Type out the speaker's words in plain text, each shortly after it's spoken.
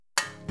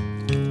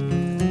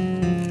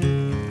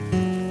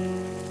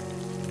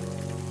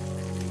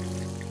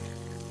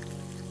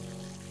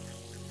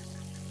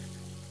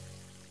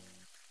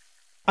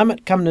I'm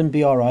at Camden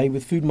BRI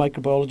with food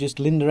microbiologist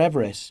Linda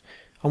Everest,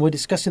 and we're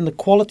discussing the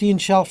quality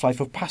and shelf life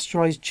of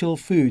pasteurised chilled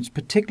foods,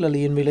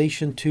 particularly in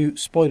relation to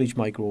spoilage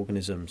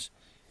microorganisms.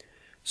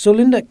 So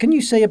Linda, can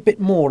you say a bit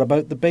more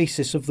about the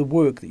basis of the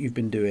work that you've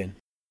been doing?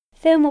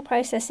 Thermal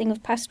processing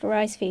of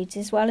pasteurised foods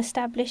is well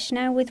established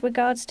now with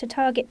regards to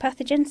target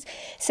pathogens.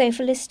 So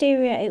for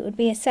Listeria it would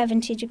be a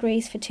 70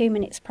 degrees for 2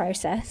 minutes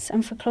process,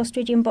 and for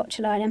Clostridium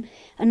botulinum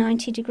a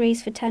 90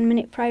 degrees for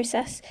 10-minute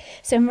process.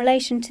 So in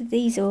relation to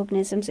these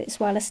organisms it's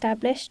well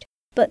established,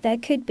 but there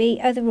could be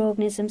other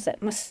organisms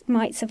that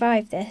might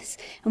survive this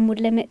and would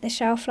limit the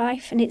shelf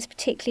life, and it's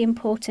particularly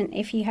important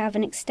if you have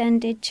an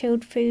extended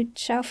chilled food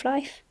shelf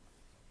life.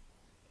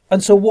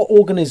 And so what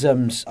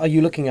organisms are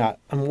you looking at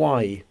and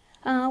why?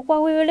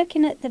 Well, we were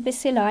looking at the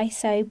bacilli,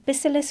 so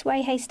Bacillus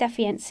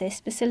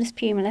weyhe-stephiensis, Bacillus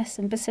pumilus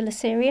and Bacillus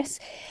cereus.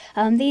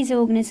 These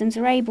organisms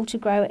are able to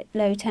grow at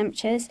low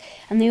temperatures,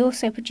 and they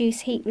also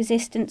produce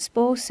heat-resistant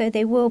spores, so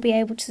they will be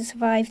able to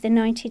survive the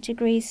 90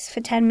 degrees for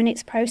 10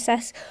 minutes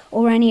process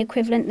or any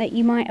equivalent that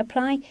you might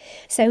apply.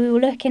 So we were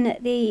looking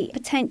at the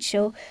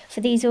potential for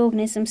these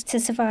organisms to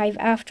survive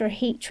after a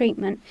heat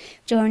treatment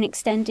during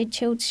extended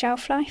chilled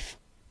shelf life.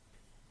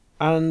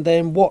 And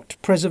then what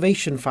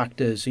preservation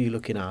factors are you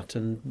looking at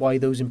and why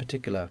those in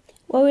particular?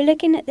 Well, we're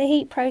looking at the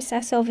heat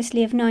process,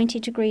 obviously, of 90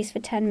 degrees for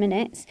 10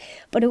 minutes,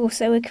 but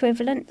also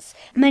equivalents.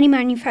 Many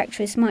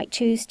manufacturers might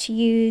choose to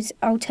use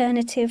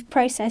alternative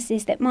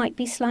processes that might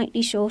be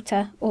slightly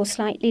shorter or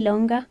slightly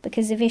longer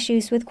because of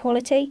issues with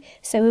quality.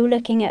 So we were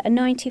looking at a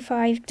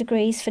 95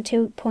 degrees for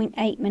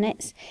 2.8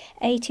 minutes,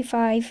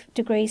 85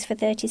 degrees for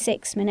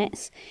 36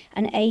 minutes,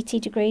 and 80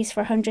 degrees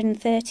for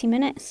 130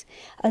 minutes,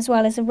 as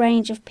well as a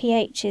range of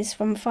pHs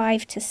from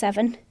 5 to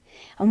 7.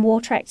 And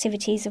water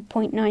activities of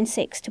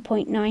 0.96 to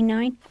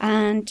 0.99,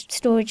 and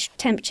storage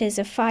temperatures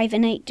of 5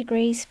 and 8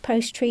 degrees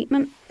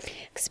post-treatment.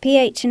 Because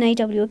pH and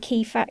AW are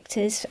key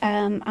factors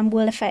and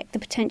will affect the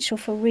potential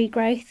for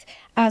regrowth,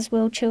 as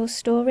will chilled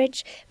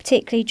storage,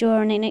 particularly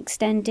during an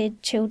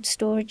extended chilled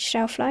storage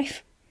shelf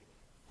life.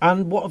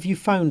 And what have you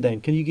found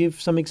then? Can you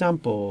give some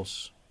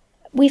examples?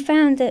 We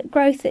found that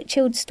growth at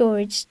chilled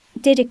storage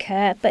did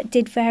occur, but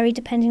did vary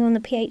depending on the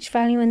pH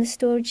value and the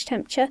storage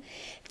temperature.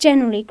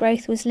 Generally,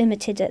 growth was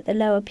limited at the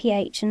lower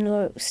pH and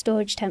lower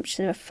storage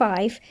temperature of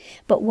 5,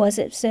 but was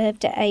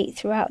observed at 8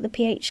 throughout the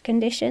pH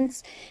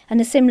conditions. And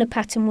a similar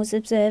pattern was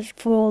observed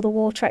for all the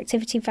water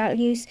activity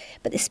values,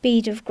 but the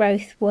speed of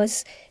growth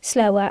was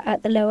slower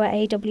at the lower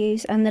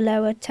AWs and the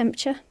lower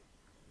temperature.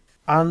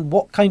 And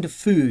what kind of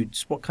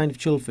foods, what kind of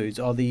chilled foods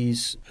are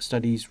these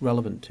studies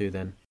relevant to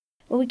then?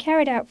 Well, we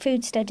carried out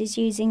food studies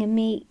using a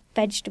meat,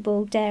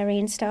 vegetable, dairy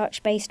and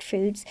starch-based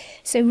foods,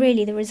 so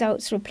really the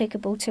results are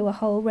applicable to a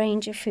whole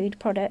range of food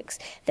products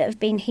that have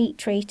been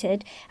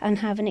heat-treated and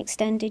have an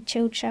extended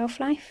chilled shelf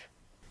life.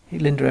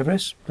 Linda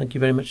Everest, thank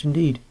you very much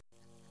indeed.